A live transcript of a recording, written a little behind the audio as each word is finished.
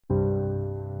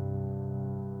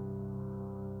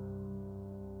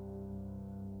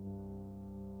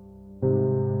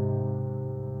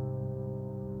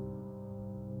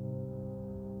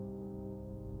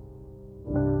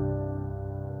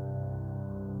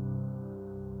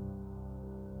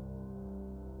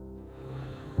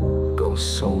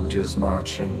soldiers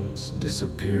marching,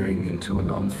 disappearing into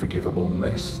an unforgivable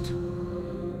mist.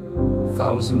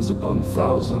 Thousands upon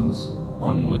thousands,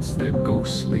 onwards their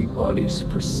ghostly bodies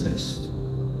persist.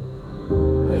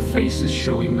 Their faces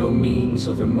showing no means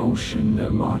of emotion,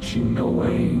 their marching no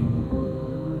aim.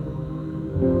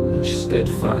 Each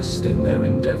steadfast in their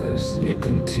endeavours, yet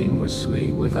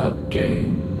continuously without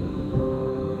gain.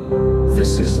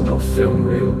 This is no film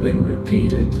reel being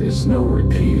repeated, there's no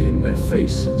repeating their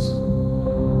faces.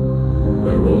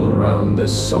 Where all around their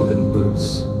sodden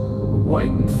boots,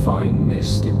 whiten fine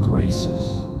mystic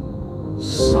graces.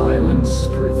 Silence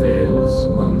prevails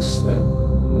amongst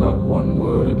them, not one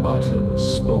word uttered or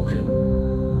spoken.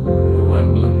 No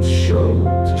emblems show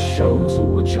to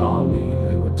which army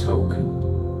they were tokened.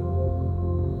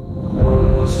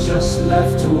 One was just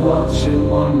left to watch in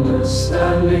wonder,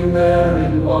 standing there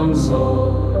in one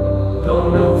zone. Though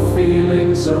no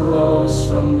feelings arose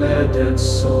from their dead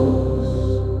souls.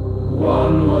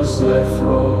 One was left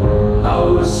wrong,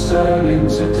 hours turning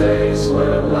to days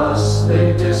where at last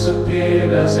they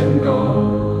disappeared as in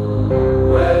gone.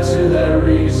 Where to their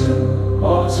reason,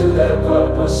 or to their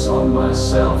purpose on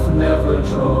myself never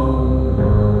drawn.